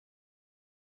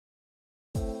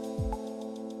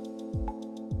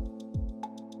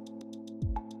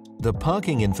The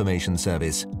Parking Information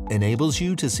Service enables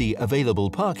you to see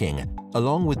available parking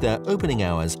along with their opening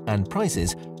hours and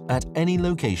prices at any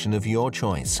location of your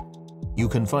choice. You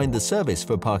can find the service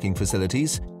for parking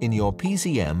facilities in your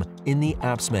PCM in the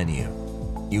Apps menu.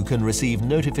 You can receive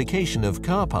notification of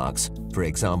car parks, for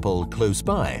example close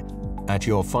by, at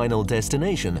your final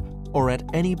destination or at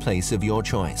any place of your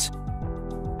choice.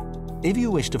 If you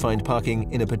wish to find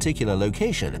parking in a particular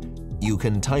location, you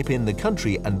can type in the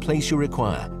country and place you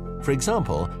require, for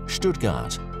example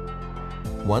Stuttgart.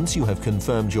 Once you have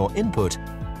confirmed your input,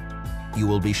 you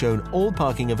will be shown all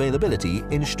parking availability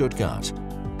in Stuttgart.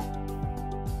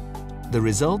 The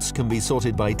results can be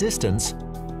sorted by distance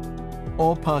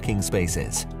or parking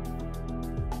spaces.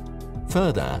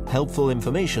 Further, helpful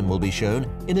information will be shown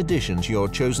in addition to your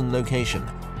chosen location,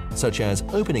 such as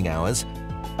opening hours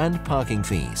and parking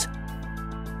fees.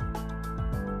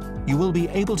 You will be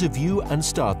able to view and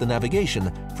start the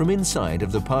navigation from inside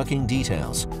of the parking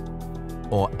details,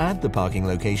 or add the parking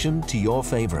location to your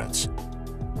favorites.